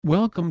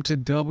Welcome to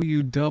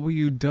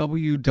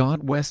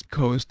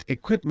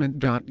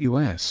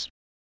www.westcoastequipment.us.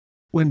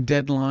 When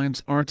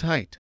deadlines are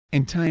tight,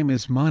 and time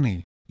is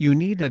money, you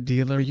need a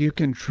dealer you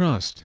can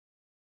trust.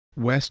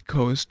 West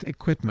Coast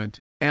Equipment,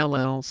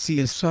 LLC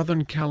is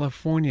Southern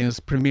California's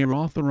premier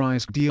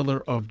authorized dealer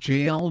of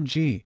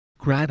JLG,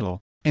 Gradle,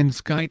 and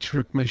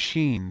Skytruck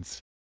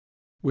machines.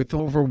 With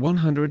over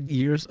 100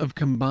 years of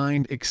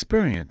combined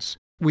experience,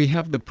 we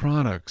have the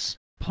products,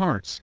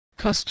 parts,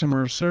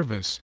 customer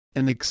service,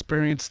 and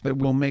experience that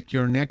will make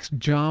your next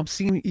job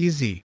seem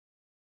easy.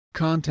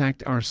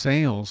 Contact our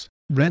sales,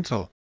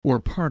 rental, or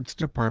parts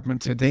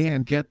department today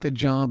and get the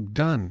job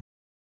done.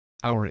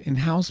 Our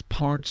in-house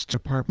parts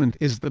department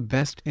is the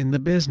best in the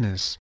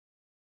business.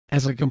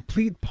 As a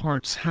complete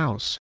parts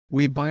house,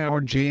 we buy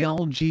our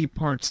JLG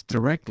parts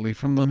directly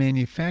from the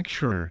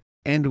manufacturer,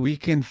 and we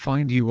can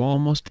find you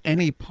almost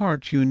any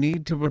part you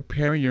need to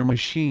repair your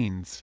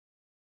machines.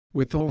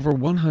 With over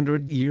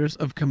 100 years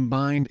of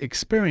combined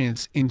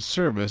experience in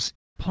service,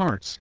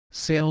 parts,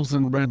 sales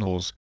and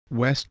rentals,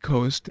 West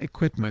Coast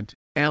Equipment,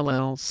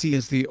 LLC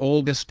is the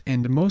oldest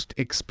and most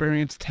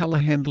experienced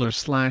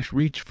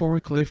telehandler/reach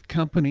forklift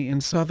company in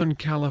Southern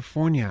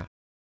California.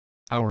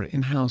 Our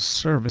in-house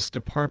service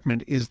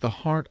department is the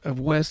heart of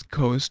West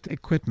Coast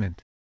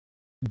Equipment.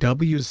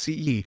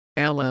 WCE,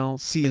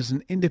 LLC is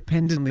an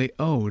independently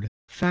owned,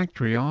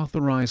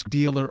 factory-authorized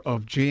dealer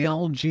of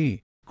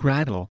JLG,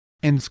 Gradle,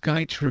 and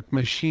Skytruck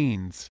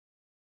machines.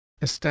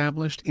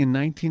 Established in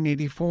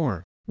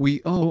 1984, we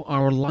owe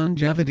our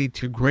longevity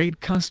to great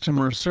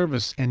customer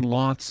service and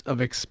lots of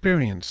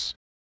experience.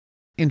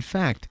 In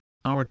fact,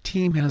 our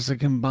team has a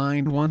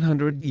combined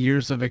 100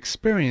 years of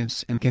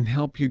experience and can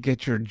help you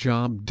get your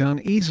job done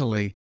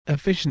easily,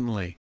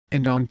 efficiently,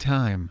 and on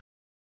time.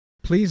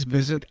 Please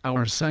visit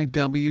our site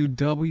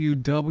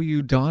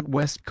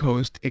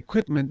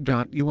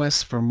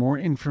www.westcoastequipment.us for more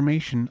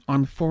information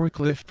on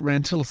forklift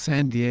rental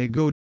San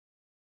Diego.